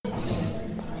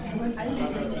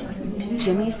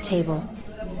Jimmy's Table.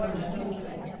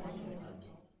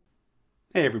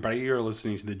 Hey everybody, you're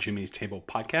listening to the Jimmy's Table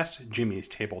podcast,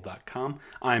 jimmystable.com.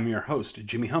 I'm your host,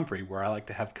 Jimmy Humphrey, where I like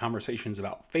to have conversations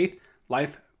about faith,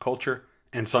 life, culture,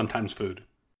 and sometimes food.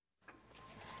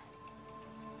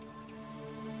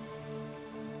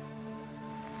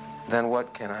 Then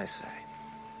what can I say?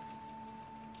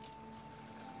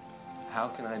 How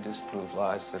can I disprove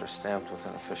lies that are stamped with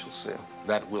an official seal?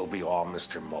 That will be all,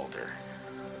 Mr. Mulder.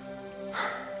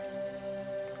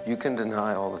 You can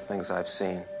deny all the things I've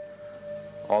seen,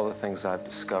 all the things I've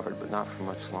discovered, but not for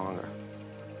much longer.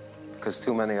 Because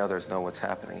too many others know what's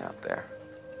happening out there.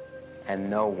 And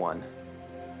no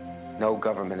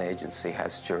government agency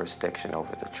has jurisdiction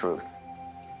over the truth.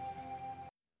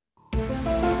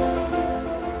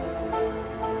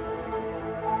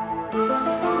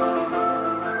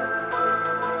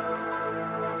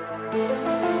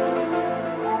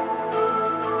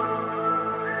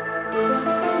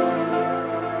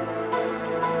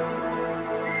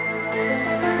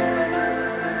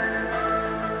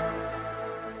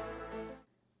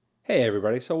 Hey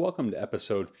everybody, so welcome to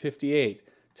episode 58.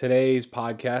 Today's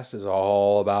podcast is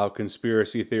all about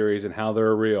conspiracy theories and how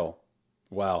they're real.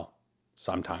 Well,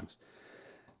 sometimes.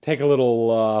 Take a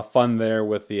little fun there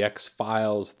with the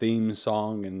X-Files theme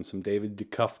song and some David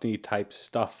Duchovny type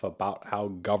stuff about how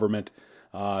government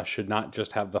should not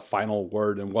just have the final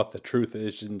word and what the truth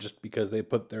is, and just because they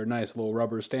put their nice little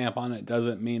rubber stamp on it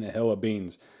doesn't mean a hill of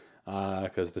beans.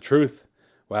 Because the truth,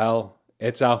 well,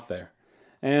 it's out there.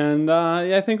 And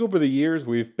I think over the years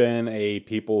we've been a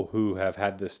people who have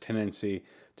had this tendency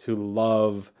to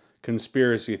love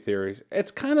conspiracy theories.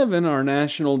 It's kind of in our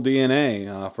national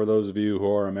DNA, for those of you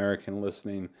who are American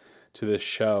listening to this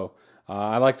show.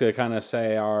 I like to kind of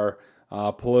say our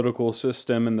political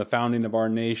system and the founding of our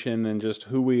nation and just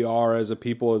who we are as a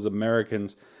people, as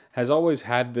Americans, has always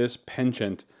had this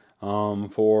penchant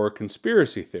for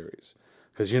conspiracy theories.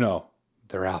 Because,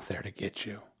 they're out there to get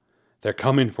you. They're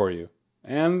coming for you.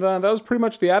 And that was pretty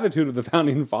much the attitude of the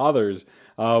Founding Fathers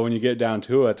when you get down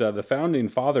to it. The Founding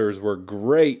Fathers were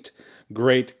great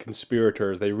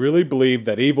conspirators. They really believed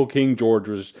that evil King George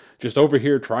was just over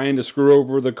here trying to screw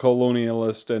over the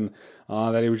colonialist, and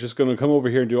that he was just going to come over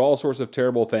here and do all sorts of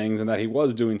terrible things, and that he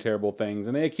was doing terrible things.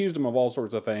 And they accused him of all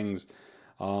sorts of things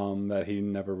that he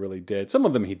never really did. Some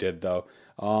of them he did, though.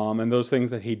 And those things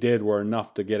that he did were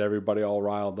enough to get everybody all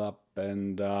riled up.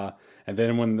 And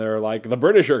then when they're like, the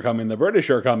British are coming,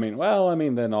 well,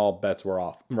 then all bets were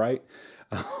off, right?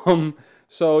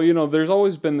 So, there's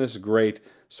always been this great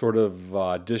sort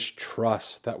of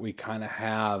distrust that we kind of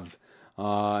have in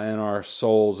our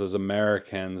souls as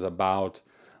Americans about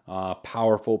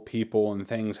powerful people and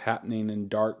things happening in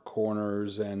dark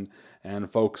corners and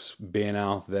folks being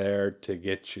out there to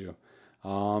get you.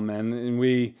 And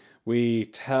we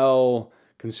tell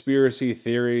conspiracy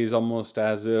theories almost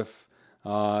as if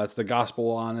it's the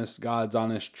gospel honest, God's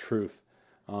honest truth.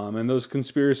 And those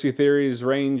conspiracy theories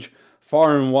range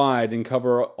far and wide and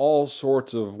cover all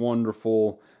sorts of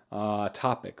wonderful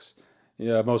topics.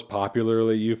 Yeah, most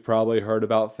popularly, you've probably heard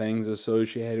about things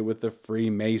associated with the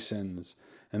Freemasons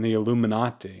and the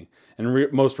Illuminati.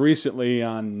 And most recently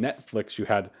on Netflix, you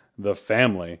had The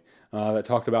Family, that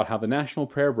talked about how the National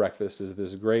Prayer Breakfast is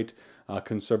this great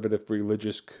conservative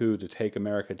religious coup to take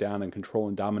America down and control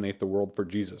and dominate the world for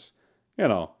Jesus.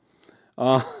 And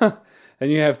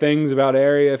you have things about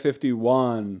Area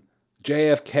 51,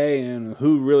 JFK and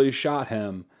who really shot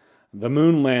him, the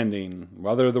moon landing,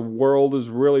 whether the world is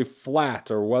really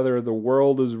flat or whether the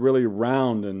world is really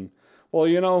round, and,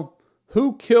 well,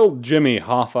 who killed Jimmy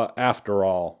Hoffa after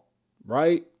all,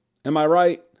 right? Am I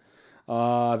right?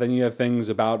 Then you have things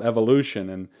about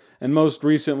evolution, and most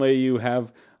recently you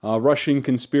have Russian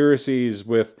conspiracies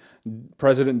with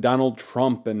President Donald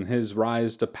Trump and his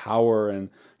rise to power, and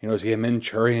is he a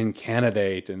Manchurian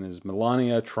candidate, and is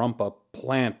Melania Trump a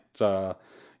plant?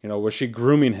 Was she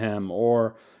grooming him?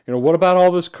 Or what about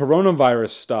all this coronavirus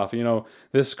stuff?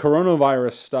 This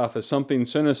coronavirus stuff is something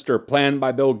sinister planned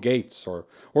by Bill Gates, or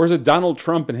is it Donald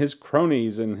Trump and his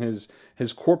cronies and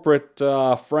his corporate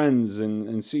friends and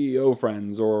CEO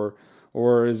friends, or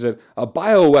is it a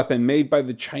bioweapon made by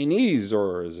the Chinese,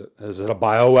 or is it a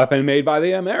bioweapon made by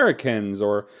the Americans,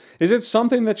 or is it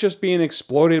something that's just being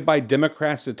exploited by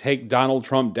Democrats to take Donald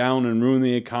Trump down and ruin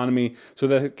the economy so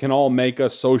that it can all make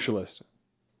us socialist?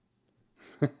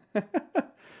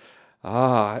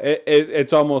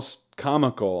 It's almost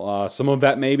comical. Some of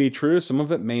that may be true, some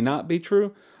of it may not be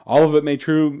true. All of it may be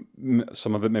true,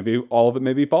 some of it may be, all of it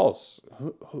may be false.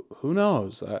 Who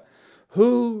knows?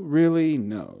 Who really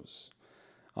knows?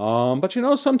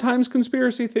 But sometimes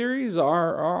conspiracy theories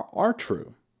are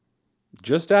true.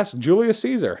 Just ask Julius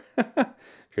Caesar.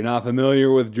 If you're not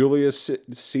familiar with Julius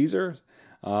Caesar,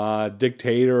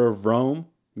 dictator of Rome,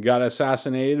 got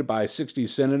assassinated by 60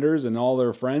 senators and all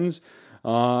their friends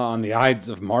on the Ides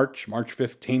of March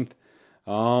 15th.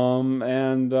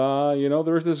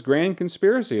 There was this grand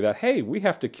conspiracy that, hey, we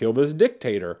have to kill this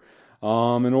dictator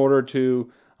in order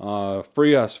to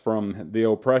free us from the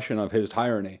oppression of his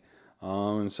tyranny.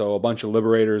 And so a bunch of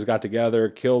liberators got together,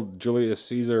 killed Julius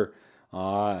Caesar,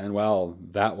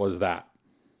 that was that.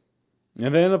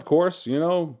 And then, of course,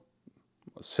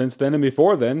 since then and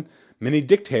before then, many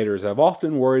dictators have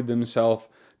often worried themselves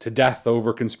to death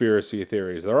over conspiracy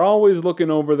theories. They're always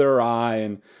looking over their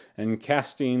eye and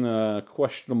casting a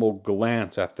questionable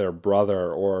glance at their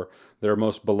brother or their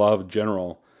most beloved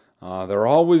general. They're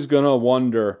always going to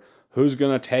wonder who's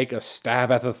going to take a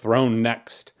stab at the throne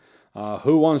next.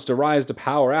 Who wants to rise to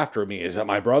power after me? Is it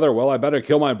my brother? Well, I better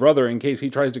kill my brother in case he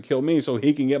tries to kill me so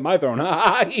he can get my throne. Ha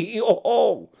ha, hee, ho,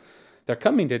 ho. They're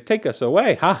coming to take us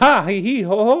away. Ha ha, hee, hee,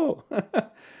 ho,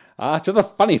 ho. To the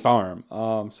funny farm.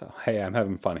 Hey, I'm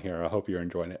having fun here. I hope you're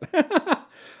enjoying it.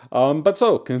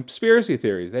 But conspiracy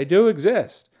theories, they do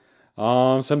exist.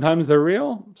 Sometimes they're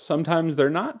real. Sometimes they're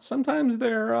not. Sometimes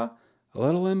they're a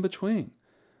little in between.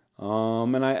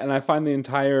 And I find the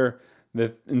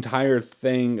entire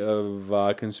thing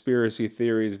of conspiracy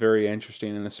theories very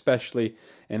interesting, and especially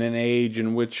in an age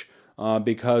in which,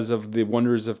 because of the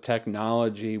wonders of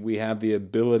technology, we have the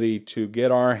ability to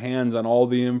get our hands on all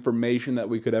the information that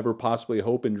we could ever possibly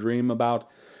hope and dream about,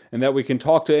 and that we can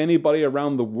talk to anybody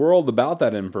around the world about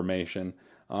that information,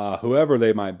 whoever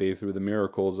they might be, through the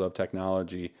miracles of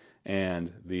technology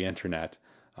and the internet.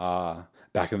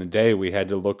 Back in the day, we had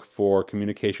to look for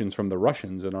communications from the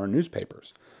Russians in our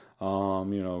newspapers.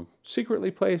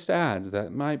 Secretly placed ads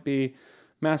that might be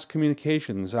mass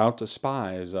communications out to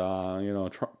spies,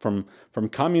 from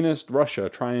communist Russia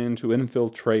trying to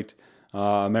infiltrate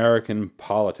American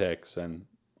politics and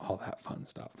all that fun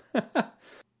stuff.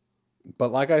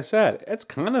 But like I said, it's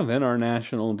kind of in our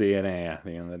national DNA at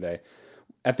the end of the day.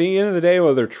 At the end of the day,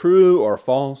 whether true or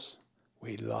false,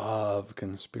 we love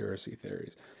conspiracy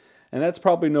theories. And that's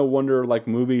probably no wonder, like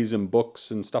movies and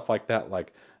books and stuff like that,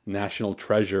 like National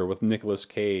Treasure with Nicolas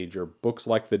Cage, or books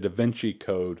like The Da Vinci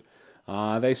Code.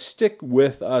 They stick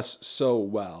with us so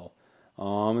well.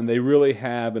 And they really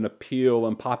have an appeal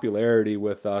and popularity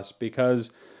with us because,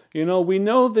 we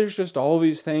know there's just all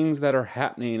these things that are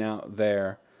happening out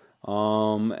there.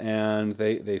 And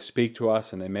they speak to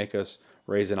us and they make us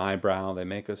raise an eyebrow. They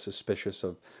make us suspicious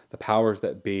of the powers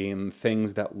that be and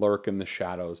things that lurk in the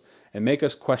shadows, and make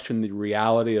us question the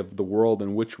reality of the world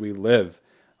in which we live.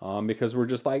 Because we're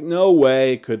just like, no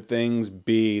way could things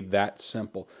be that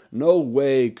simple. No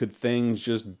way could things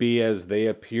just be as they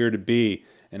appear to be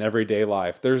in everyday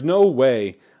life. There's no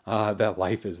way that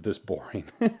life is this boring.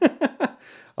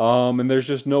 And there's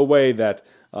just no way that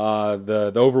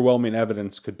the overwhelming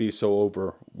evidence could be so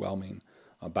overwhelming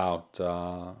about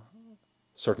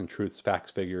certain truths, facts,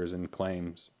 figures, and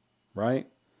claims, right?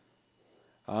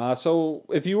 So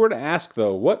if you were to ask,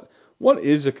 though, what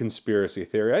is a conspiracy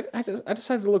theory? I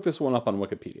decided to look this one up on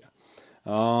Wikipedia.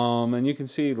 And you can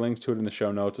see links to it in the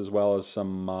show notes, as well as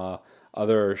some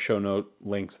other show note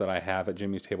links that I have at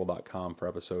jimmystable.com for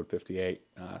episode 58.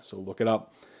 So look it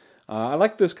up. I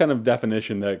like this kind of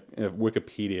definition that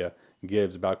Wikipedia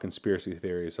gives about conspiracy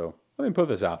theories, so let me put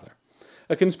this out there.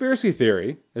 A conspiracy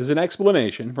theory is an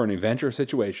explanation for an event or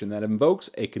situation that invokes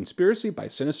a conspiracy by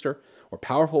sinister or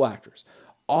powerful actors,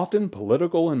 often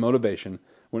political in motivation,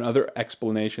 when other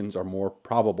explanations are more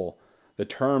probable. The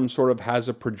term sort of has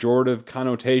a pejorative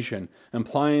connotation,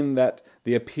 implying that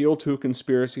the appeal to a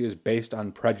conspiracy is based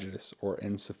on prejudice or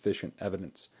insufficient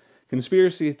evidence.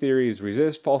 Conspiracy theories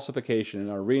resist falsification and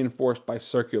are reinforced by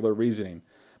circular reasoning.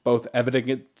 Both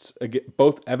evidence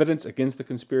against the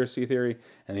conspiracy theory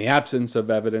and the absence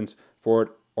of evidence for it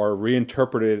are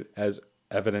reinterpreted as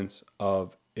evidence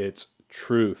of its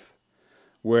truth,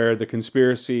 where the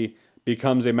conspiracy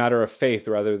becomes a matter of faith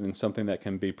rather than something that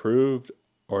can be proved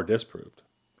or disproved.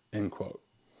 End quote.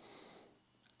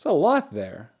 It's a lot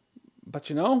there,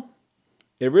 but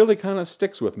it really kind of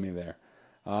sticks with me there.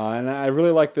 And I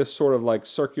really like this sort of like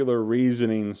circular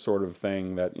reasoning sort of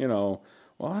thing that,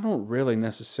 I don't really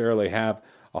necessarily have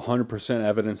 100%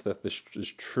 evidence that this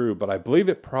is true, but I believe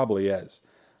it probably is.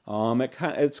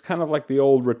 It's kind of like the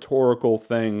old rhetorical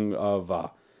thing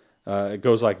of, it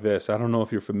goes like this. I don't know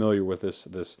if you're familiar with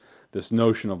this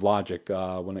notion of logic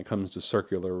when it comes to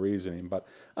circular reasoning, but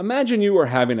imagine you were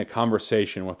having a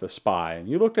conversation with a spy, and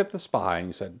you looked at the spy and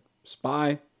you said,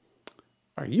 "Spy,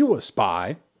 are you a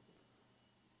spy?"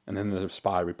 And then the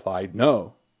spy replied,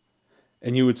 no.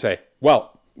 And you would say,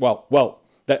 well,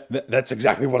 that's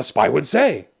exactly what a spy would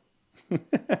say.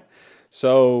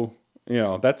 So,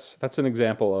 that's an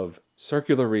example of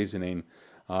circular reasoning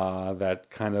that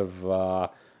kind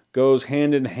of goes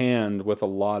hand in hand with a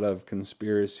lot of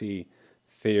conspiracy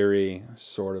theory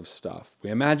sort of stuff. We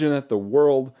imagine that the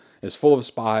world is full of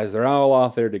spies. They're all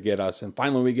out there to get us. And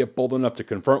finally we get bold enough to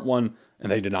confront one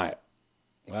and they deny it.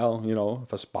 Well,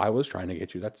 if a spy was trying to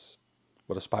get you, that's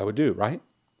what a spy would do, right?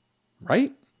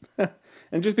 Right? And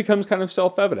it just becomes kind of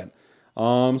self-evident.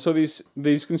 So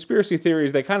these conspiracy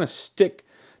theories, they kind of stick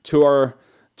to our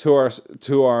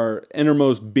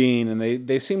innermost being, and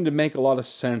they seem to make a lot of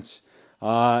sense.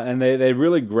 And they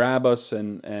really grab us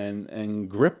and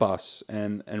grip us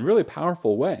in really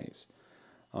powerful ways.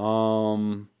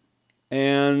 I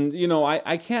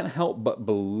can't help but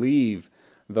believe,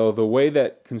 though, the way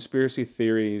that conspiracy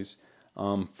theories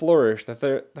flourish, that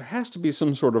there has to be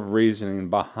some sort of reasoning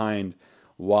behind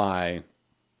why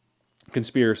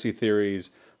conspiracy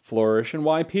theories flourish and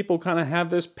why people kind of have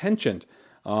this penchant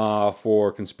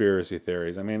for conspiracy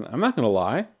theories. I mean, I'm not going to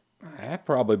lie. I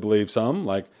probably believe some,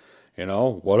 like,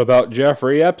 what about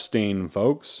Jeffrey Epstein,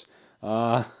 folks?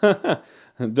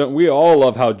 Don't we all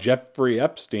love how Jeffrey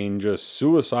Epstein just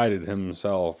suicided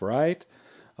himself, right?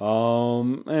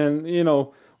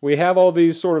 We have all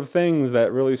these sort of things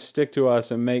that really stick to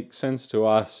us and make sense to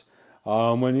us.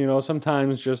 When,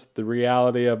 sometimes just the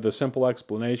reality of the simple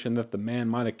explanation that the man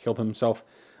might have killed himself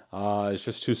is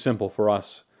just too simple for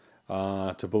us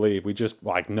to believe. We just,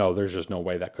 no, there's just no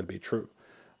way that could be true.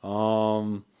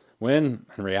 When,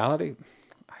 in reality,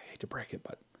 I hate to break it,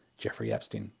 but Jeffrey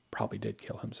Epstein probably did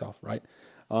kill himself, right?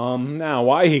 Now,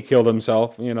 why he killed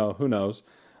himself, who knows?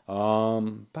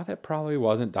 But it probably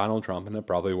wasn't Donald Trump, and it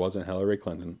probably wasn't Hillary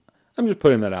Clinton. I'm just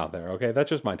putting that out there, okay? That's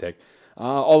just my take.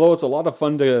 Although it's a lot of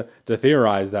fun to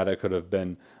theorize that it could have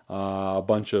been a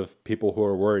bunch of people who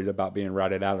are worried about being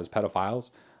ratted out as pedophiles.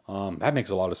 That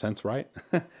makes a lot of sense, right?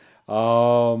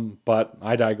 But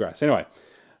I digress. Anyway,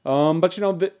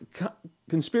 the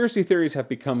conspiracy theories have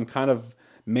become kind of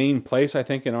main place, I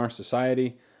think, in our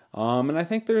society. And I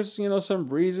think there's, some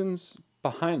reasons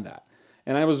behind that.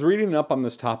 And I was reading up on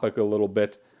this topic a little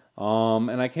bit,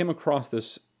 and I came across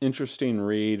this interesting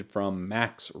read from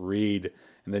Max Reed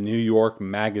in the New York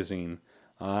Magazine.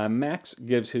 Max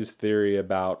gives his theory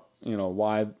about,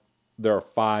 why there are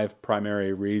 5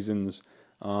 primary reasons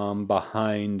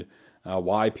behind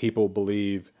why people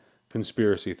believe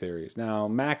conspiracy theories. Now,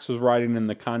 Max was writing in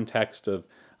the context of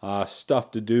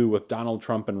stuff to do with Donald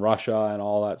Trump and Russia and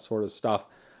all that sort of stuff.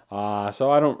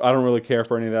 So I don't really care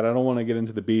for any of that. I don't want to get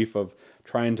into the beef of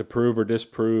trying to prove or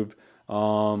disprove,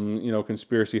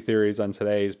 conspiracy theories on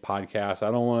today's podcast.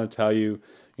 I don't want to tell you,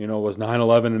 was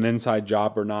 9/11 an inside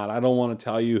job or not? I don't want to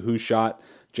tell you who shot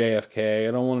JFK.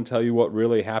 I don't want to tell you what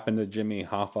really happened to Jimmy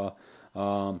Hoffa.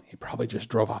 He probably just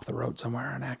drove off the road somewhere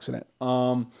on accident.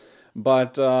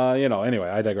 Anyway,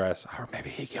 I digress. Or maybe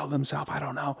he killed himself. I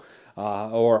don't know.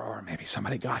 Or maybe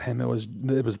somebody got him. It was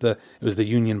the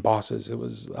union bosses. It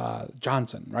was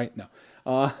Johnson, right? No.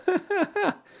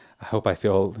 I hope I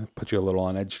put you a little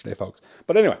on edge today, folks.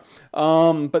 But anyway,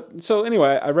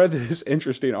 I read this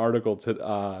interesting article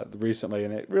recently,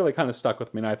 and it really kind of stuck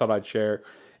with me, and I thought I'd share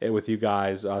it with you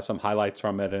guys, some highlights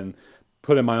from it, and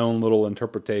put in my own little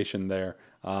interpretation there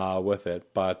with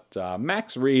it. But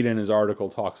Max Reed in his article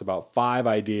talks about 5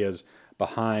 ideas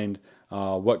behind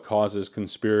what causes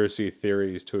conspiracy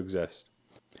theories to exist.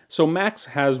 So Max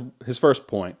has his first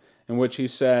point, in which he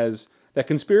says that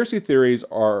conspiracy theories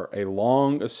are a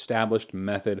long-established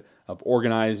method of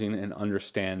organizing and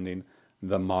understanding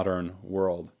the modern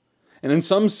world. And in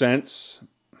some sense,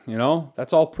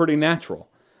 that's all pretty natural.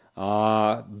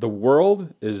 The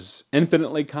world is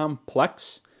infinitely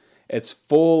complex. It's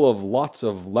full of lots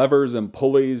of levers and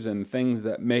pulleys and things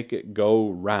that make it go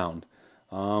round.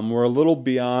 We're a little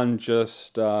beyond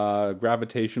just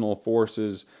gravitational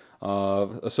forces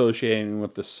associating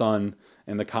with the sun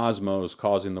and the cosmos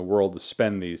causing the world to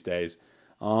spin these days.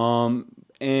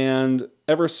 And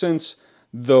ever since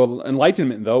the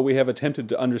Enlightenment, though, we have attempted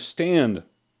to understand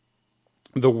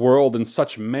the world in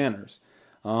such manners.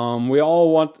 We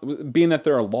all want, being that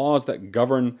there are laws that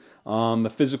govern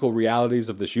the physical realities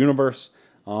of this universe,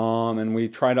 and we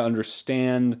try to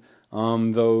understand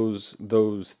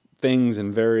those things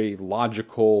in very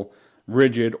logical,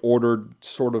 rigid, ordered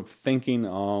sort of thinking,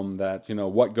 that,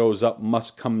 what goes up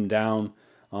must come down,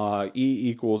 E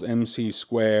equals MC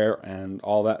square, and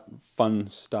all that fun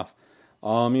stuff.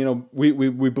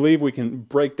 We believe we can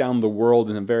break down the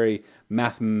world in a very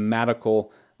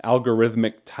mathematical,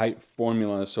 algorithmic type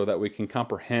formula so that we can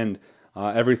comprehend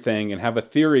everything and have a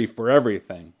theory for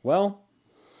everything. Well,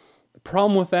 the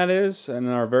problem with that is, in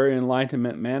our very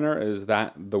Enlightenment manner, is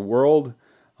that the world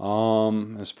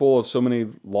is full of so many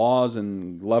laws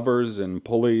and levers and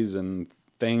pulleys and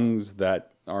things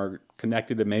that are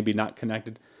connected and maybe not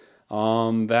connected,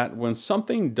 that when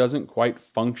something doesn't quite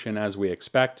function as we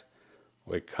expect,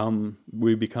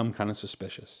 we become kind of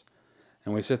suspicious.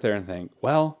 And we sit there and think,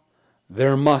 well,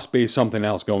 there must be something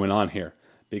else going on here,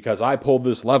 because I pulled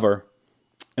this lever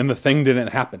and the thing didn't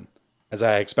happen as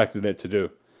I expected it to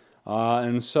do.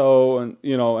 And so,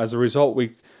 as a result,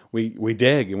 we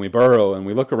dig and we burrow and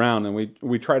we look around and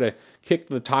we try to kick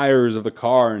the tires of the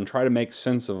car and try to make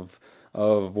sense of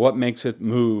what makes it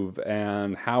move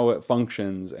and how it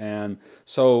functions. And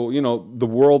so, the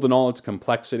world and all its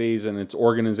complexities and its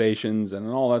organizations and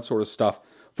all that sort of stuff,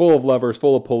 full of levers,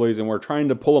 full of pulleys, and we're trying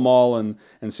to pull them all and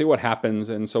see what happens.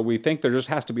 And so we think there just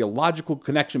has to be a logical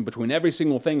connection between every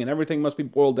single thing, and everything must be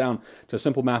boiled down to a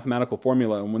simple mathematical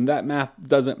formula. And when that math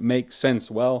doesn't make sense,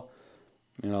 well,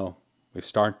 we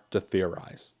start to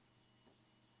theorize.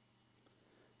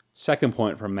 Second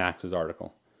point from Max's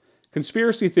article.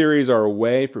 Conspiracy theories are a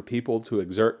way for people to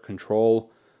exert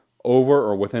control over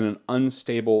or within an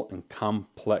unstable and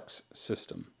complex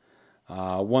system.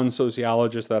 One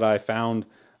sociologist that I found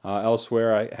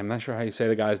elsewhere, I'm not sure how you say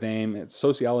the guy's name, it's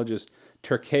sociologist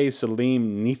Turkey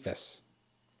Salim Nefis,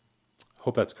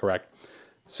 hope that's correct,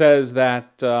 says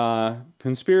that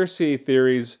conspiracy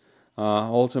theories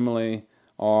ultimately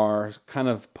are kind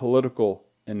of political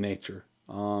in nature.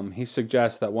 He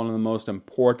suggests that one of the most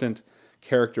important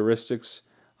characteristics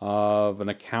of an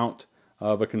account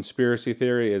of a conspiracy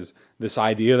theory is this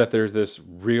idea that there's this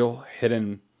real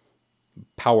hidden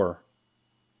power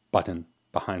button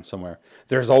behind somewhere.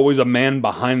 There's always a man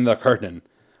behind the curtain.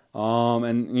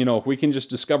 If we can just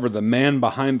discover the man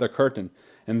behind the curtain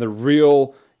and the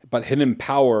real but hidden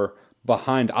power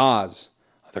behind Oz,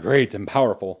 the great and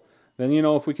powerful, then,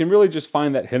 if we can really just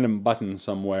find that hidden button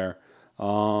somewhere,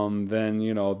 then,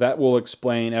 that will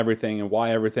explain everything and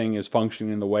why everything is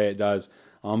functioning the way it does.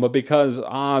 But because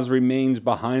Oz remains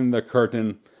behind the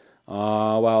curtain,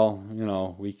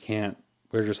 we can't.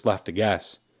 We're just left to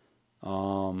guess.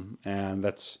 And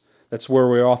that's where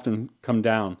we often come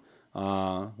down.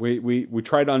 We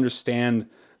try to understand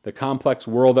the complex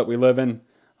world that we live in,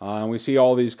 and we see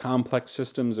all these complex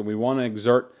systems, and we want to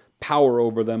exert power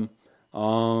over them.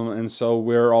 And so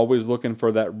we're always looking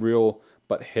for that real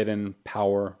but hidden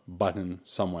power button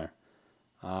somewhere.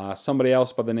 Somebody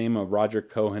else by the name of Roger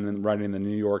Cohen, writing in the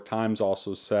New York Times,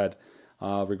 also said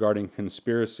regarding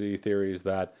conspiracy theories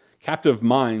that captive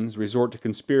minds resort to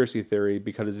conspiracy theory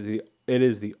because it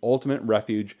is the ultimate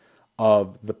refuge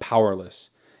of the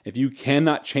powerless. If you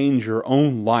cannot change your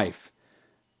own life,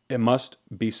 it must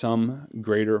be some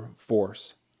greater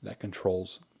force that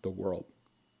controls the world.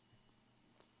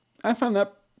 I find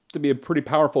that to be a pretty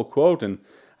powerful quote, and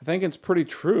I think it's pretty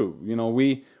true.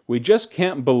 We just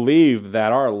can't believe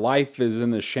that our life is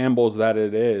in the shambles that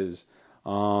it is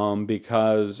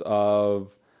because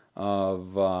of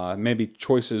maybe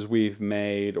choices we've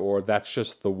made, or that's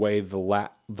just the way the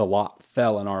lot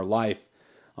fell in our life.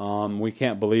 We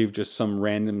can't believe just some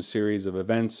random series of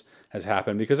events has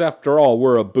happened, because after all,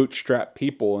 we're a bootstrap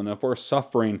people, and if we're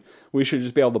suffering, we should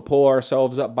just be able to pull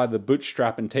ourselves up by the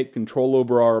bootstrap and take control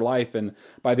over our life, and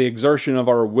by the exertion of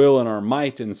our will and our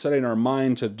might and setting our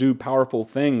mind to do powerful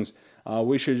things,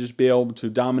 we should just be able to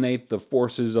dominate the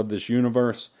forces of this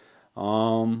universe.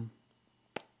 But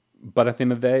at the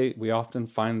end of the day, we often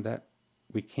find that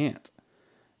we can't.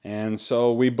 And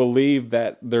so we believe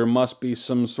that there must be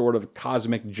some sort of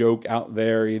cosmic joke out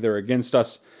there, either against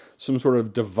us, some sort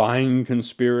of divine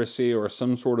conspiracy, or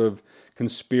some sort of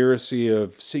conspiracy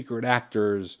of secret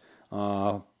actors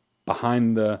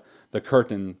behind the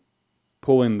curtain,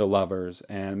 pulling the levers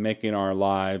and making our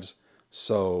lives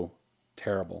so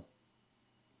terrible.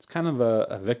 It's kind of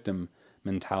a victim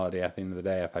mentality at the end of the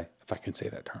day, if I can say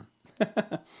that term.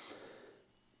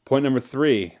 Point number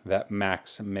 3 that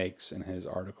Max makes in his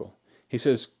article. He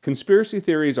says, conspiracy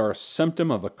theories are a symptom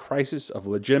of a crisis of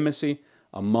legitimacy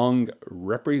among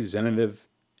representative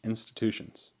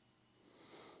institutions.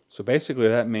 So basically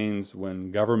that means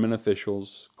when government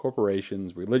officials,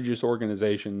 corporations, religious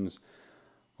organizations,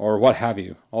 or what have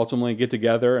you, ultimately get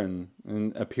together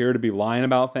and appear to be lying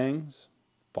about things,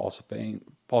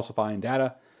 falsifying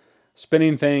data,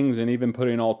 spinning things, and even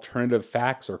putting alternative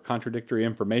facts or contradictory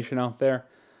information out there,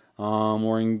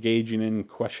 or engaging in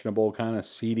questionable kind of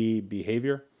seedy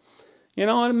behavior. And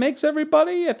it makes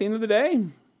everybody, at the end of the day,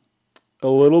 a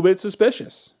little bit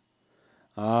suspicious.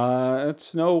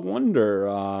 It's no wonder,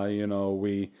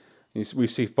 We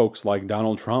see folks like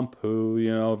Donald Trump,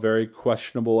 who, very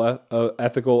questionable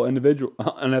unethical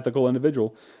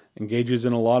individual, engages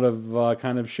in a lot of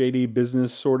kind of shady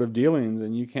business sort of dealings,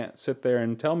 and you can't sit there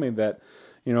and tell me that,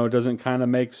 it doesn't kind of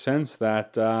make sense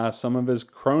that some of his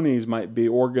cronies might be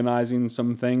organizing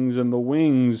some things in the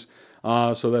wings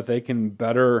so that they can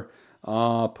better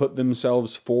put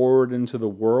themselves forward into the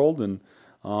world and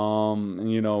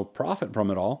profit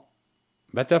from it all.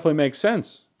 That definitely makes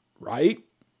sense, right?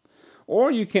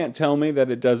 Or you can't tell me that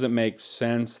it doesn't make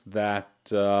sense that,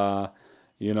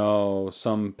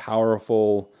 some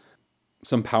powerful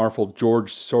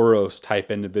George Soros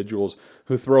type individuals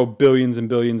who throw billions and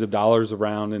billions of dollars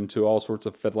around into all sorts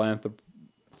of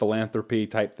philanthropy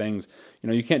type things.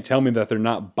 You can't tell me that they're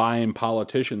not buying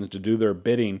politicians to do their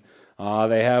bidding.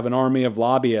 They have an army of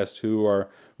lobbyists who are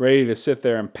ready to sit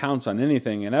there and pounce on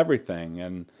anything and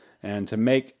everything and to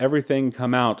make everything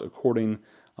come out according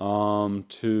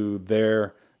to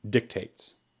their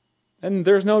dictates. And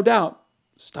there's no doubt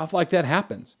stuff like that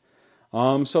happens.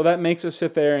 So that makes us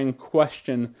sit there and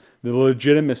question the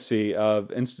legitimacy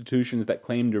of institutions that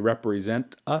claim to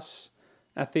represent us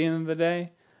at the end of the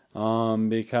day.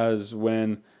 Because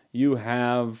when you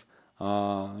have,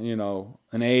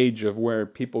 an age of where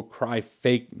people cry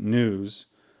fake news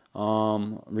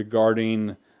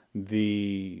regarding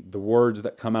the words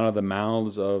that come out of the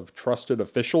mouths of trusted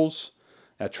officials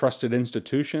at trusted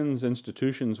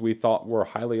institutions we thought were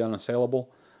highly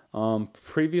unassailable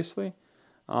previously,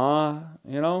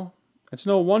 it's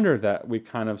no wonder that we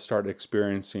kind of start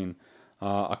experiencing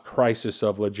a crisis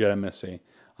of legitimacy.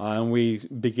 And we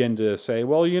begin to say,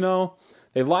 well,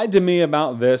 they lied to me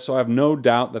about this, so I have no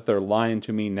doubt that they're lying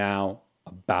to me now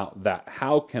about that.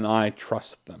 How can I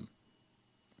trust them?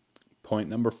 Point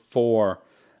number 4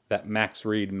 that Max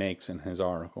Reed makes in his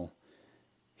article.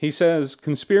 He says,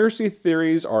 conspiracy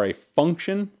theories are a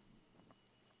function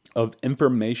of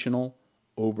informational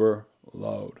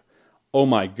overload. Oh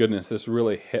my goodness, this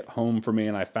really hit home for me,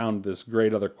 and I found this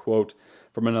great other quote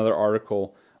from another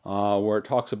article where it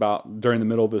talks about during the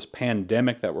middle of this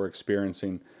pandemic that we're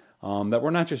experiencing, that we're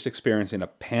not just experiencing a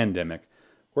pandemic,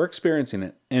 we're experiencing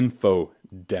an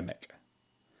infodemic.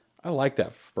 I like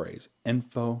that phrase,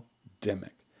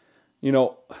 infodemic.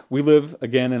 We live,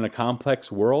 again, in a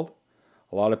complex world.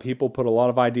 A lot of people put a lot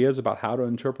of ideas about how to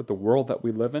interpret the world that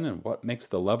we live in and what makes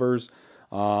the levers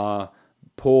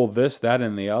pull this, that,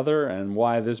 and the other, and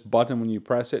why this button, when you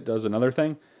press it, does another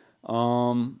thing.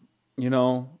 And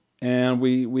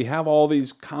we have all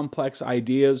these complex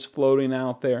ideas floating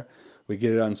out there. We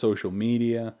get it on social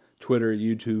media, Twitter,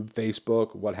 YouTube,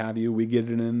 Facebook, what have you. We get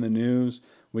it in the news.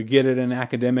 We get it in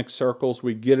academic circles.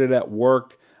 We get it at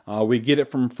work. We get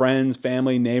it from friends,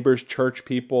 family, neighbors, church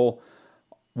people,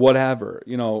 whatever.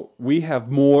 We have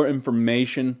more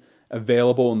information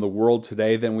available in the world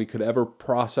today than we could ever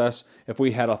process if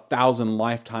we had 1,000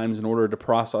 lifetimes in order to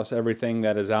process everything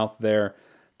that is out there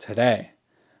today.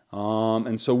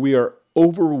 And so we are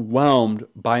overwhelmed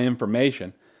by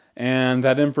information, and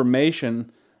that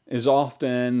information is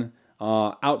often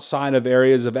outside of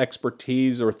areas of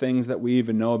expertise or things that we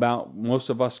even know about. Most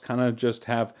of us kind of just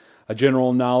have a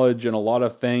general knowledge in a lot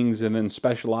of things and then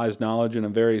specialized knowledge in a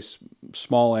very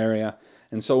small area.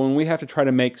 And so when we have to try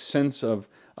to make sense of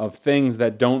things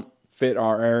that don't fit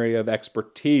our area of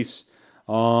expertise,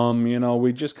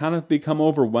 we just kind of become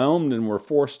overwhelmed, and we're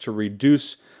forced to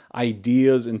reduce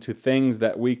ideas into things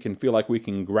that we can feel like we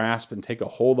can grasp and take a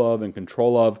hold of and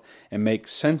control of and make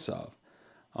sense of.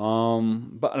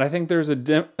 But I think there's a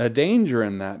danger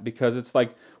in that, because it's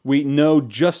like we know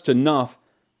just enough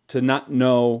to not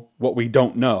know what we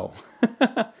don't know.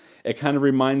 It kind of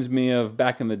reminds me of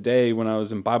back in the day when I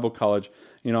was in Bible college.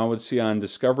 I would see on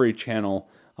Discovery Channel,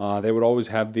 they would always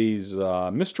have these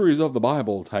Mysteries of the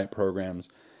Bible type programs.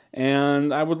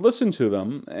 And I would listen to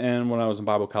them, and when I was in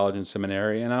Bible college and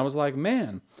seminary, and I was like,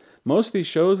 man, most of these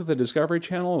shows that the Discovery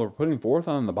Channel were putting forth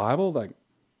on the Bible, like,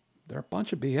 they're a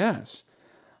bunch of BS.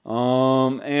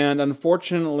 And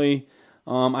unfortunately,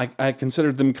 I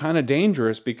considered them kind of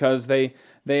dangerous, because they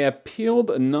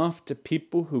appealed enough to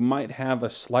people who might have a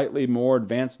slightly more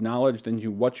advanced knowledge than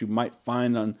what you might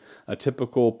find on a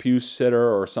typical pew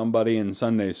sitter or somebody in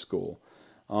Sunday school.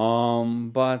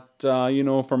 But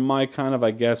from my kind of,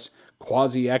 I guess,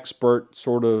 quasi-expert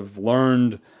sort of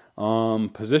learned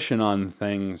position on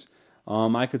things,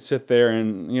 I could sit there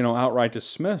and, outright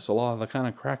dismiss a lot of the kind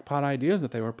of crackpot ideas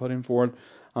that they were putting forward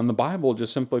on the Bible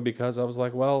just simply because I was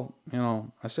like, well,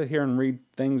 I sit here and read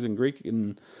things in Greek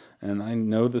and I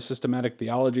know the systematic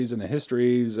theologies and the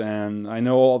histories, and I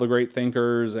know all the great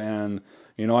thinkers, and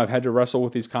I've had to wrestle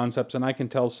with these concepts, and I can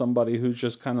tell somebody who's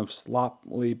just kind of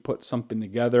sloppily put something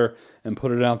together and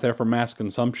put it out there for mass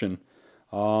consumption.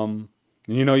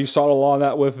 You saw a lot of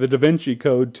that with the Da Vinci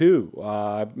Code too.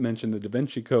 I mentioned the Da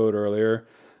Vinci Code earlier.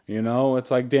 It's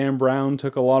like Dan Brown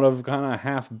took a lot of kind of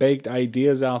half-baked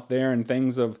ideas out there and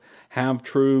things of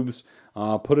half-truths,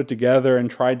 put it together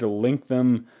and tried to link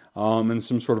them in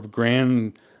some sort of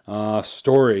grand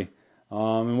story.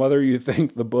 And whether you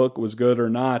think the book was good or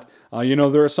not,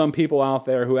 there are some people out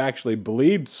there who actually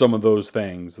believed some of those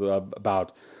things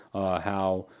about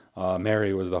how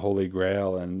Mary was the Holy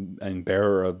Grail and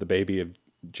bearer of the baby of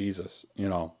Jesus,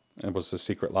 and was a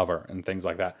secret lover and things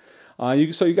like that.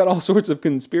 So you got all sorts of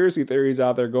conspiracy theories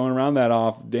out there going around that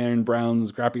off Dan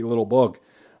Brown's crappy little book.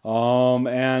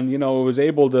 And it was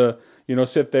able to,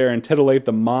 sit there and titillate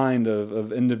the mind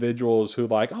of individuals who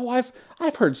like, oh,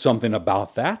 I've heard something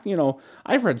about that.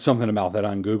 I've read something about that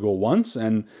on Google once.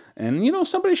 And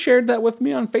somebody shared that with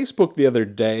me on Facebook the other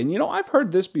day. And, I've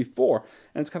heard this before.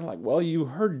 And it's kind of like, well, you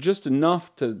heard just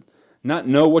enough to not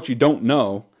know what you don't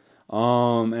know.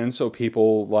 And so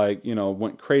people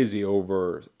went crazy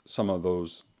over some of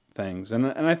those things. And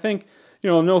I think,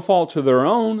 no fault to their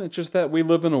own. It's just that we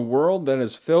live in a world that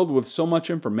is filled with so much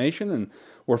information and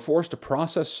we're forced to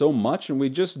process so much, and we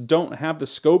just don't have the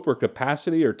scope or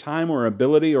capacity or time or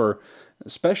ability or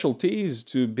specialties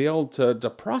to be able to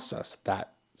process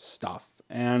that stuff.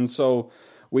 And so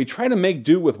we try to make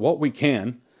do with what we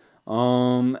can.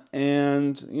 And,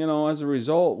 as a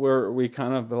result, we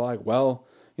kind of like, well,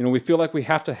 we feel like we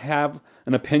have to have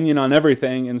an opinion on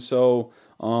everything. And so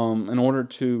in order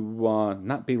to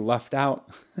not be left out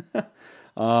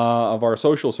of our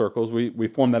social circles, we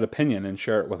form that opinion and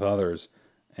share it with others.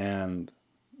 And,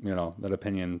 that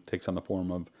opinion takes on the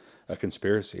form of a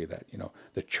conspiracy that,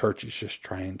 the church is just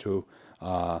trying to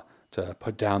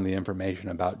put down the information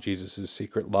about Jesus'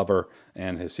 secret lover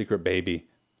and his secret baby,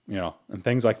 and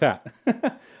things like that.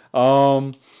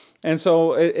 And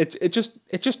so it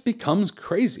just becomes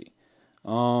crazy.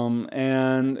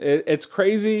 And it's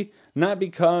crazy not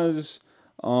because,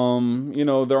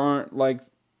 there aren't like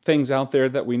things out there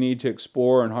that we need to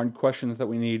explore and hard questions that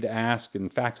we need to ask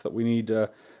and facts that we need to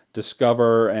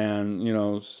discover and,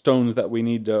 stones that we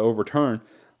need to overturn.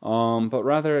 But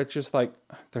rather it's just like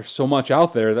there's so much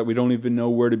out there that we don't even know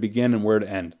where to begin and where to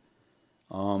end.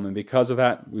 And because of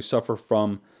that, we suffer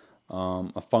from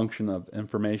a function of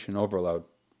information overload.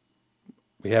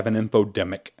 We have an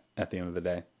infodemic at the end of the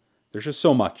day. There's just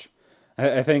so much.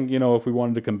 I think, if we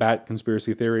wanted to combat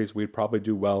conspiracy theories, we'd probably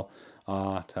do well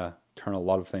to turn a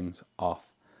lot of things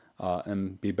off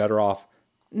and be better off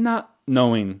not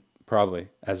knowing probably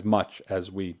as much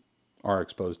as we are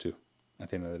exposed to at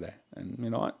the end of the day.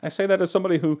 And, I say that as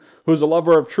somebody who's a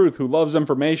lover of truth, who loves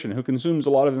information, who consumes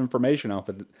a lot of information at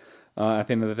the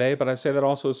end of the day. But I say that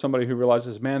also as somebody who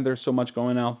realizes, man, there's so much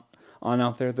going on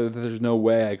out there that there's no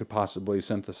way I could possibly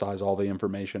synthesize all the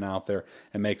information out there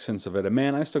and make sense of it. And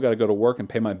man, I still got to go to work and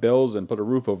pay my bills and put a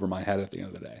roof over my head at the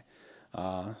end of the day.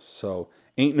 So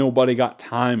ain't nobody got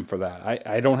time for that.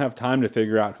 I don't have time to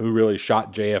figure out who really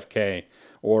shot JFK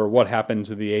or what happened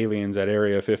to the aliens at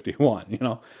Area 51.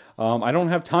 I don't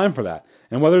have time for that.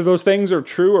 And whether those things are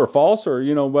true or false, or,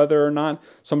 whether or not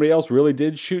somebody else really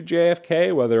did shoot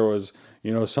JFK, whether it was,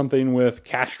 something with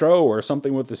Castro or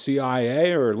something with the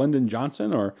CIA or Lyndon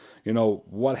Johnson or,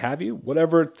 what have you,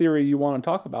 whatever theory you want to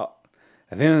talk about.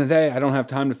 At the end of the day, I don't have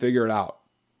time to figure it out.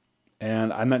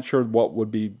 And I'm not sure what would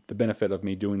be the benefit of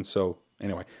me doing so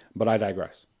anyway, but I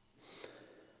digress.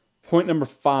 Point number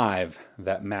 5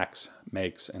 that Max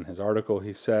makes in his article,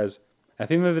 he says, at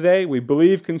the end of the day, we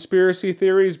believe conspiracy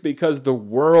theories because the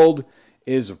world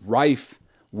is rife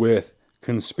with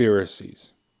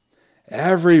conspiracies.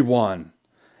 Everyone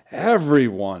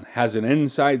has an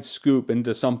inside scoop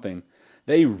into something.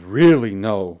 They really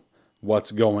know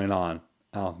what's going on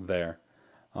out there.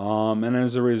 And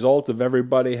as a result of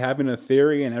everybody having a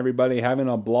theory and everybody having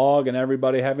a blog and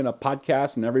everybody having a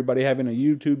podcast and everybody having a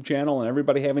YouTube channel and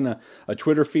everybody having a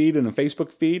Twitter feed and a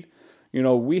Facebook feed,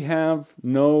 we have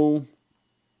no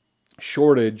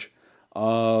shortage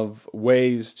of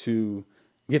ways to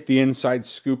get the inside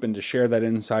scoop and to share that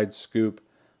inside scoop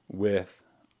with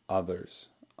others.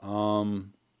 I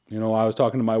was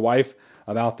talking to my wife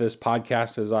about this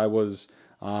podcast as I was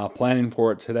planning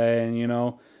for it today,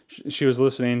 and she was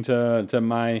listening to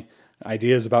my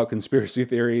ideas about conspiracy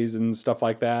theories and stuff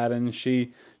like that, and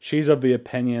she's of the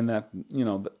opinion that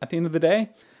at the end of the day,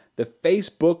 the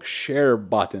Facebook share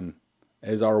button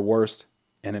is our worst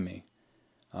enemy.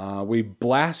 We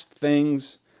blast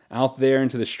things out there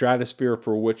into the stratosphere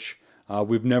for which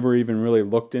we've never even really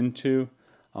looked into.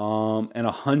 And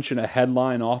a hunch and a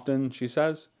headline often, she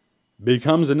says,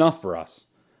 becomes enough for us.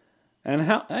 And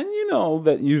you know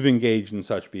that you've engaged in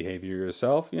such behavior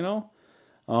yourself, you know.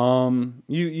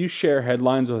 You share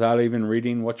headlines without even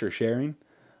reading what you're sharing.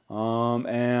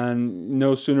 And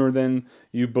no sooner than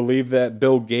you believe that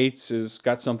Bill Gates has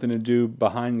got something to do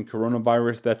behind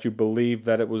coronavirus, that you believe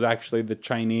that it was actually the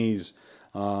Chinese,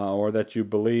 or that you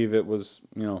believe it was,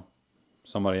 you know,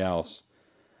 somebody else.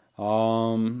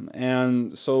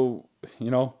 And so, you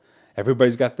know,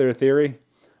 everybody's got their theory.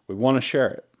 We want to share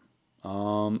it.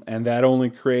 And that only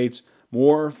creates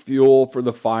more fuel for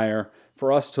the fire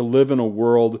for us to live in a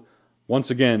world, once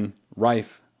again,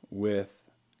 rife with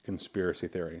conspiracy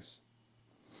theories.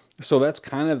 So that's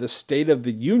kind of the state of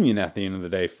the union at the end of the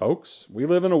day, folks. We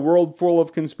live in a world full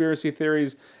of conspiracy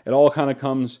theories. It all kind of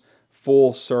comes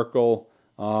full circle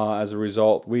as a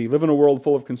result. We live in a world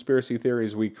full of conspiracy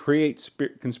theories. We create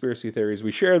conspiracy theories.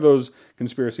 We share those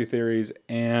conspiracy theories,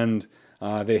 and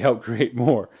they help create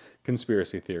more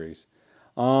conspiracy theories.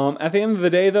 At the end of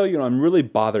the day, though, you know, I'm really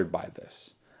bothered by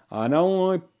this. Not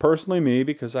only personally me,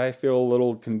 because I feel a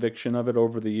little conviction of it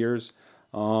over the years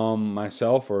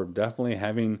myself, or definitely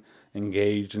having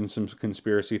engaged in some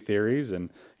conspiracy theories.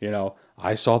 And, you know,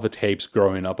 I saw the tapes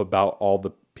growing up about all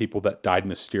the people that died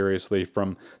mysteriously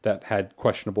that had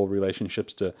questionable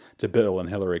relationships to Bill and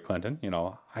Hillary Clinton. You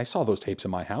know, I saw those tapes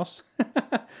in my house.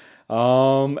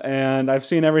 And I've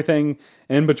seen everything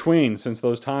in between since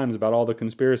those times about all the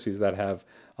conspiracies that have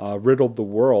riddled the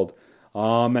world.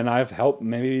 And I've helped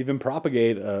maybe even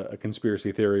propagate a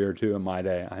conspiracy theory or two in my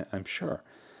day, I'm sure.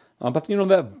 But, you know,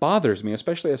 that bothers me,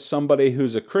 especially as somebody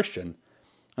who's a Christian.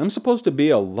 I'm supposed to be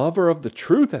a lover of the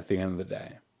truth at the end of the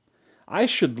day. I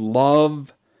should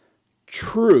love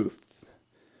truth.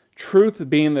 Truth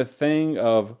being the thing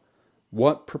of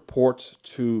what purports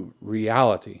to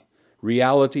reality.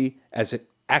 Reality as it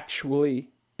actually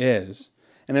is.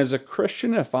 And as a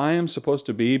Christian, if I am supposed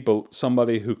to be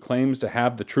somebody who claims to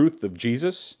have the truth of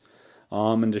Jesus,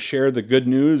 and to share the good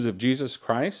news of Jesus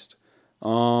Christ,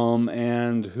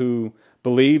 and who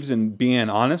believes in being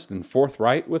honest and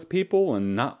forthright with people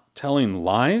and not telling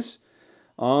lies,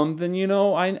 then, you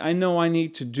know I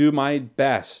need to do my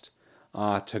best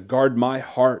to guard my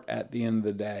heart at the end of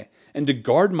the day, and to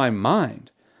guard my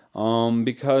mind.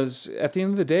 Because at the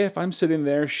end of the day, if I'm sitting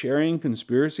there sharing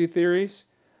conspiracy theories,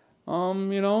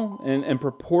 you know, and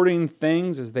purporting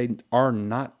things as they are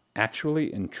not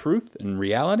actually in truth and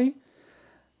reality,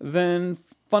 then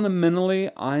fundamentally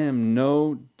I am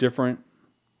no different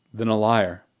than a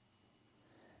liar.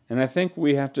 And I think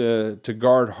we have to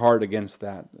guard hard against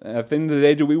that. At the end of the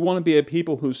day, do we want to be a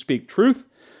people who speak truth,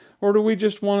 or do we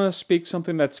just want to speak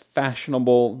something that's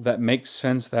fashionable, that makes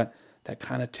sense, that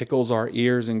kind of tickles our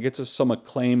ears and gets us some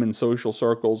acclaim in social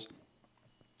circles,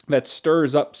 that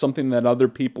stirs up something that other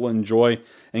people enjoy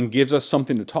and gives us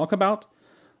something to talk about?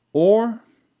 Or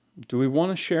do we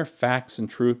want to share facts and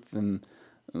truth and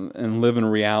live in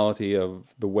reality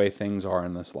of the way things are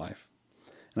in this life?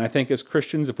 And I think as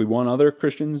Christians, if we want other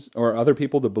Christians or other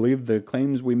people to believe the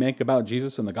claims we make about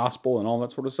Jesus and the gospel and all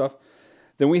that sort of stuff,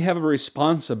 then we have a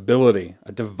responsibility,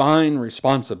 a divine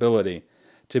responsibility,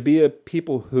 to be a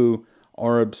people who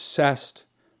are obsessed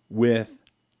with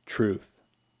truth,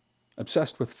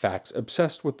 obsessed with facts,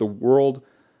 obsessed with the world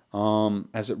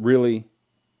as it really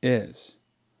is.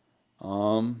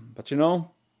 But you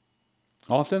know,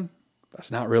 often that's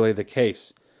not really the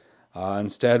case.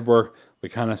 Instead, we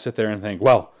kind of sit there and think,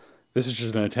 well, this is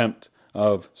just an attempt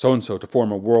of so-and-so to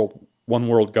form one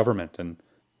world government and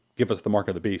give us the mark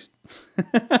of the beast.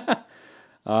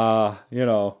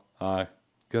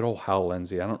 Good old Hal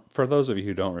Lindsey. For those of you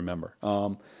who don't remember,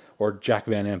 or Jack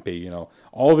Van Impe,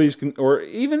 all these, or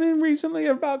even recently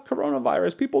about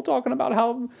coronavirus, people talking about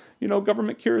how,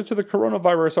 government cures to the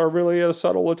coronavirus are really a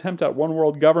subtle attempt at one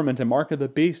world government and mark of the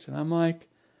beast. And I'm like,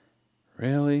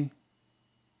 really?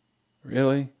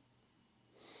 Really?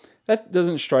 That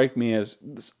doesn't strike me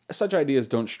as, such ideas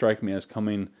don't strike me as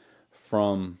coming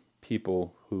from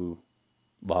people who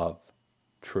love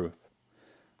truth.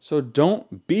 So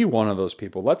don't be one of those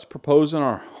people. Let's propose in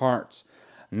our hearts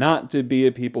not to be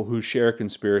a people who share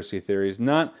conspiracy theories,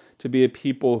 not to be a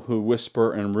people who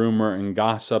whisper and rumor and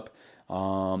gossip,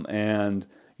 and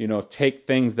take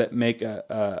things that make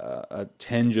a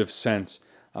tinge of sense.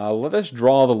 Let us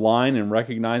draw the line and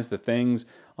recognize the things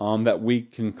that we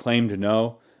can claim to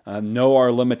know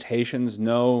our limitations,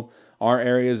 know our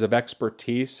areas of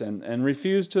expertise, and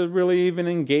refuse to really even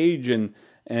engage in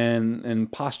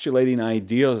and postulating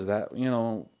ideas that,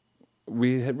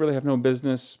 we really have no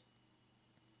business,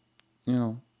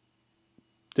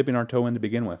 dipping our toe in to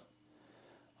begin with.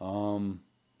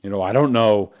 I don't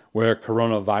know where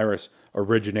coronavirus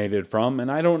originated from,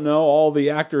 and I don't know all the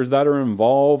actors that are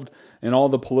involved and all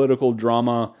the political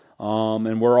drama,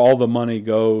 and where all the money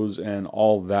goes and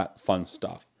all that fun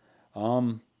stuff.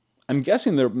 I'm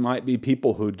guessing there might be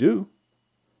people who do.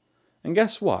 And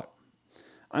guess what?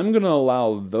 I'm going to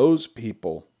allow those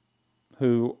people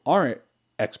who aren't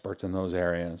experts in those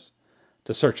areas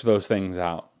to search those things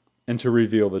out and to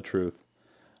reveal the truth.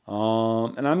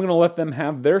 And I'm going to let them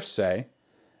have their say.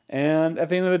 And at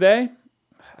the end of the day,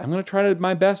 I'm going to try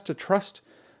my best to trust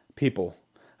people.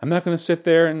 I'm not going to sit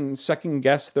there and second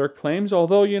guess their claims,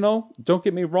 although, don't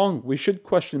get me wrong, we should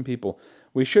question people.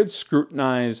 We should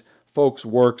scrutinize folks'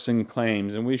 works and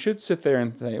claims, and we should sit there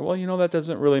and say, well, that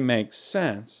doesn't really make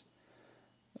sense.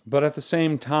 But at the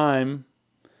same time,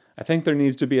 I think there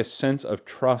needs to be a sense of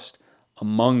trust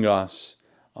among us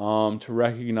to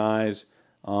recognize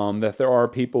that there are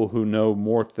people who know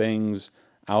more things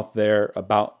out there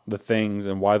about the things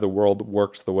and why the world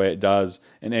works the way it does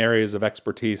in areas of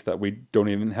expertise that we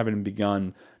haven't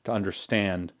begun to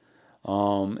understand.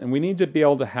 And we need to be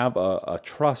able to have a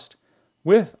trust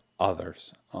with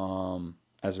others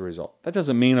as a result. That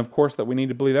doesn't mean, of course, that we need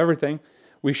to believe everything.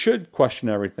 We should question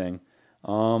everything.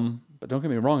 But don't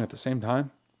get me wrong, at the same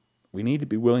time, we need to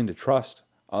be willing to trust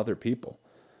other people.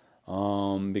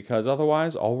 Because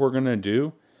otherwise, all we're going to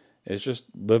do is just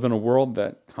live in a world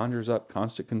that conjures up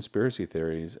constant conspiracy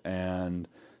theories and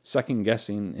second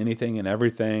guessing anything and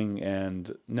everything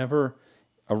and never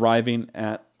arriving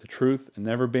at the truth and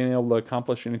never being able to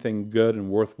accomplish anything good and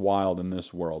worthwhile in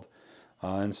this world.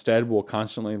 Instead, we'll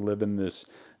constantly live in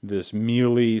this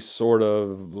mealy sort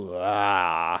of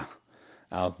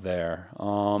out there.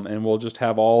 And we'll just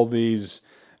have all these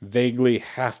vaguely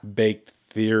half-baked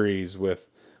theories with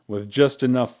just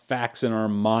enough facts in our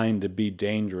mind to be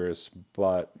dangerous,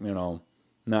 but,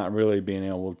 not really being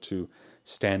able to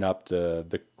stand up to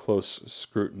the close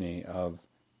scrutiny of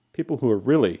people who are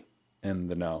really in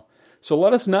the know. So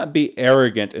let us not be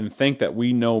arrogant and think that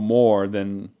we know more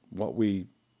than what we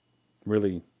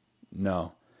really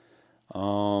know.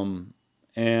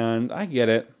 And I get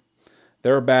it.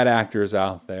 There are bad actors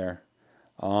out there.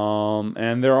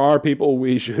 And there are people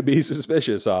we should be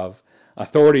suspicious of.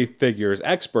 Authority figures,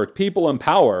 experts, people in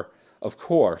power, of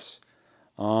course.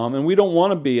 And we don't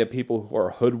want to be a people who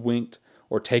are hoodwinked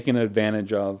or taken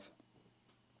advantage of.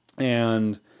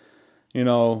 And,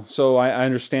 so I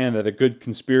understand that a good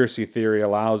conspiracy theory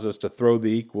allows us to throw the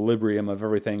equilibrium of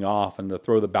everything off and to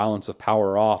throw the balance of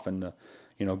power off and to,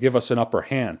 give us an upper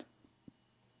hand.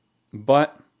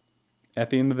 But at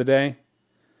the end of the day,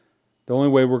 the only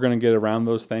way we're going to get around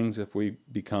those things if we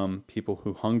become people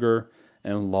who hunger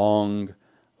and long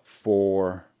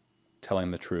for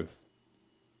telling the truth.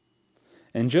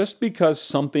 And just because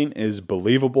something is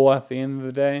believable at the end of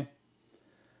the day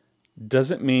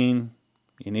doesn't mean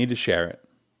you need to share it.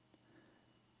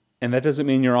 And that doesn't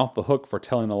mean you're off the hook for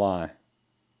telling a lie.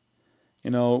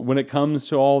 When it comes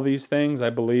to all these things, I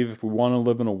believe if we want to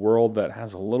live in a world that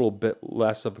has a little bit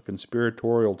less of a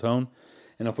conspiratorial tone,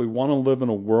 and if we want to live in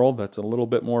a world that's a little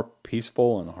bit more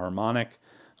peaceful and harmonic,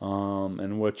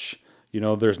 in which,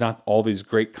 there's not all these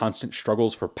great constant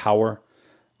struggles for power,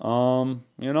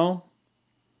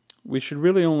 we should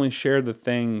really only share the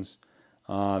things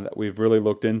that we've really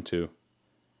looked into.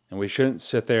 And we shouldn't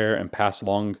sit there and pass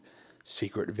along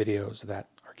secret videos that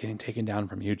are getting taken down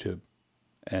from YouTube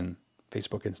and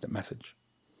Facebook Instant Message.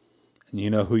 And you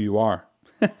know who you are.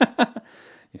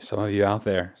 Some of you out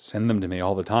there send them to me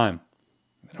all the time.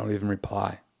 I don't even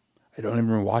reply. I don't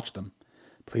even watch them.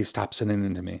 Please stop sending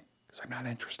them to me because I'm not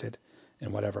interested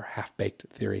in whatever half-baked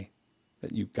theory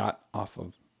that you got off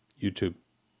of YouTube.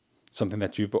 Something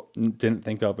that you didn't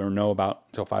think of or know about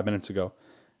until 5 minutes ago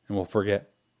and will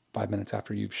forget 5 minutes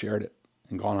after you've shared it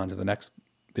and gone on to the next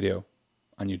video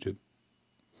on YouTube.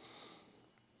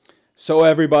 So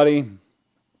everybody,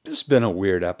 this has been a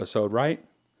weird episode, right?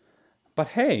 But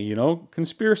hey,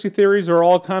 conspiracy theories are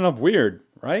all kind of weird,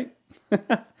 right?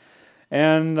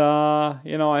 And,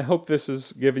 I hope this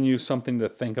has given you something to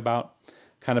think about.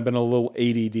 Kind of been a little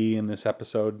ADD in this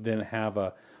episode. Didn't have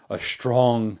a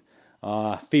strong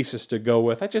thesis to go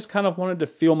with. I just kind of wanted to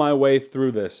feel my way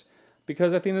through this.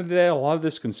 Because at the end of the day, a lot of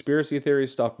this conspiracy theory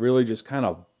stuff really just kind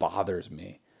of bothers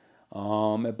me.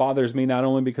 It bothers me not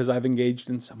only because I've engaged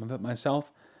in some of it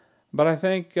myself, but I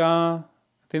think at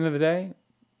the end of the day,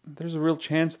 there's a real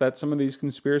chance that some of these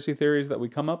conspiracy theories that we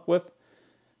come up with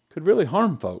could really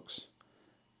harm folks.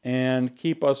 and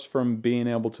keep us from being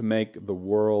able to make the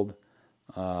world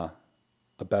a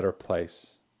better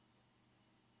place.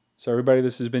 So everybody,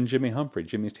 this has been Jimmy Humphrey,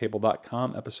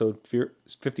 jimmystable.com, episode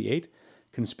 58,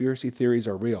 Conspiracy Theories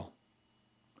Are Real.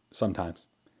 Sometimes.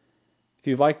 If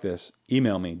you like this,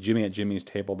 email me,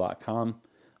 jimmy@jimmystable.com.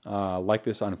 Like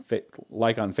this on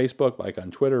on Facebook, like on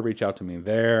Twitter, reach out to me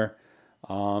there.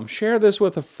 Share this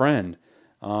with a friend.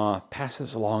 Pass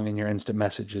this along in your instant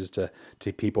messages to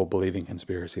people believing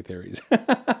conspiracy theories.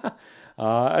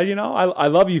 I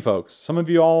love you folks. Some of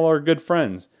you all are good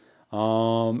friends.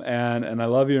 And I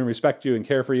love you and respect you and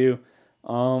care for you.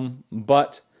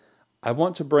 But I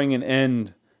want to bring an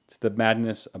end to the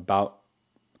madness about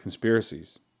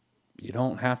conspiracies. You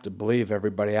don't have to believe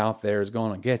everybody out there is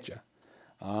going to get you.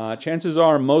 Chances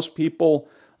are most people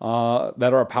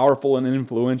that are powerful and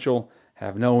influential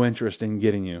have no interest in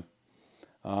getting you.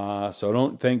 So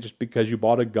don't think just because you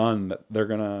bought a gun that they're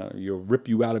gonna rip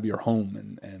you out of your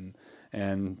home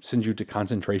and send you to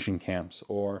concentration camps,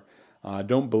 or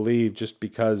don't believe just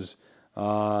because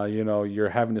you're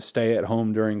having to stay at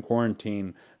home during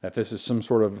quarantine that this is some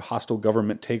sort of hostile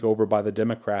government takeover by the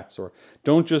Democrats, or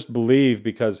don't just believe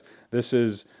because this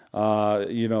is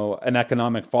an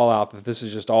economic fallout that this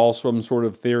is just all some sort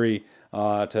of theory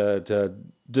to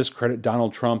discredit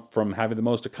Donald Trump from having the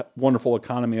most wonderful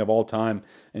economy of all time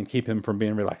and keep him from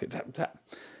being reelected.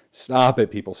 Stop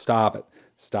it, people. Stop it.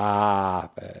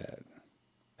 Stop it.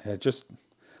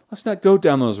 Let's not go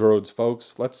down those roads,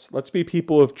 folks. Let's be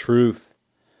people of truth.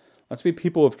 Let's be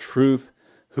people of truth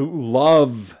who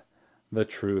love the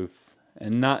truth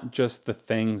and not just the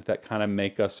things that kind of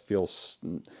make us feel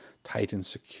tight and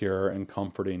secure and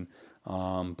comforting,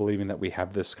 believing that we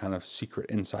have this kind of secret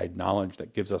inside knowledge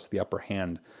that gives us the upper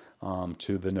hand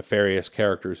to the nefarious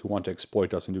characters who want to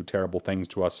exploit us and do terrible things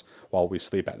to us while we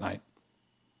sleep at night.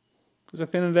 Because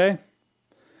at the end of the day,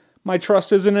 my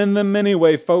trust isn't in them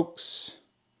anyway, folks.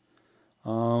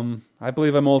 I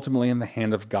believe I'm ultimately in the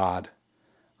hand of God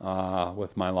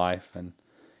with my life. And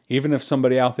even if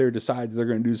somebody out there decides they're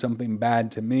going to do something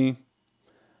bad to me,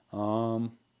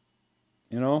 I'm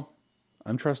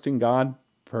trusting God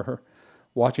for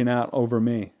watching out over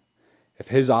me. If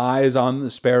his eye is on the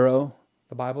sparrow,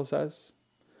 the Bible says,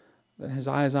 then his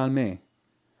eye is on me.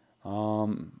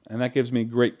 And that gives me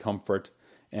great comfort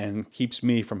and keeps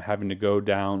me from having to go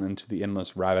down into the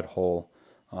endless rabbit hole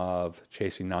of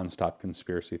chasing nonstop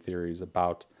conspiracy theories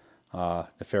about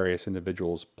nefarious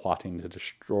individuals plotting to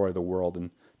destroy the world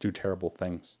and do terrible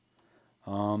things.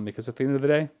 Because at the end of the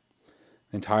day,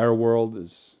 the entire world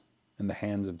is in the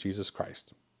hands of Jesus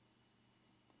Christ.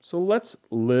 So let's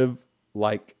live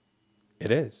like it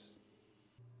is.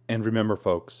 And remember,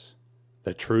 folks,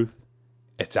 the truth,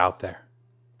 it's out there.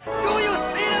 Do you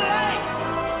see the light?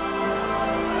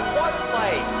 What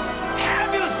light?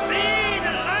 Have you seen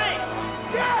the light?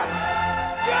 Yes!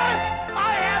 Yes!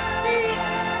 I have seen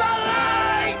the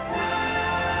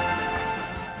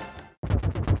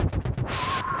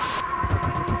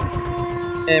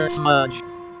light! Air Smudge.